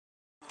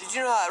Did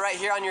you know that right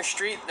here on your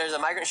street there's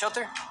a migrant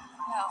shelter?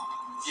 No.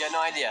 You had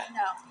no idea?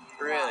 No.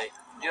 Really?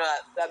 No. You know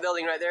that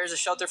building right there is a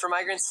shelter for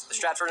migrants, the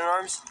Stratford and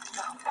Arms?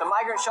 The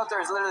migrant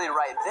shelter is literally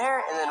right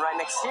there, and then right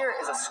next here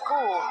is a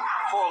school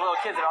full of little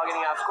kids that are all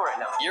getting out of school right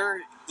now.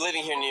 You're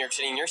living here in New York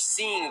City, and you're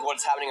seeing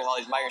what's happening with all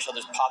these migrant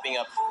shelters popping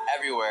up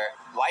everywhere.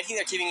 Why do you think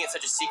they're keeping it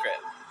such a secret?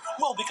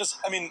 Well, because,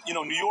 I mean,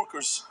 New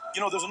Yorkers,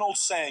 there's an old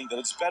saying that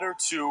it's better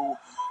to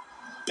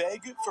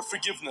beg for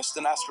forgiveness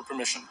than ask for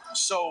permission.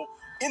 So,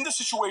 in the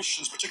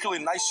situations,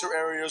 particularly nicer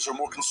areas or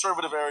more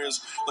conservative areas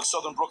like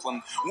southern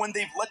Brooklyn, when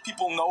they've let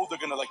people know they're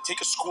going to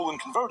take a school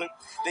and convert it,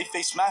 they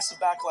face massive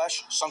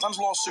backlash, sometimes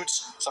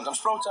lawsuits, sometimes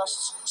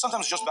protests,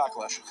 sometimes just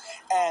backlash.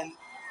 And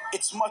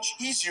it's much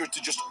easier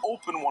to just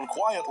open one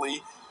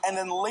quietly and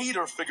then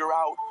later figure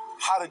out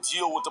how to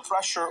deal with the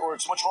pressure, or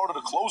it's much harder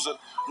to close it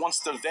once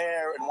they're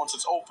there and once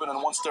it's open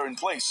and once they're in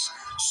place.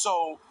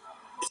 So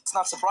it's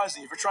not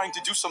surprising. If you're trying to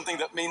do something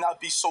that may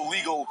not be so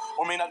legal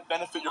or may not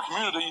benefit your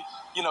community,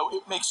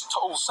 it makes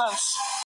total sense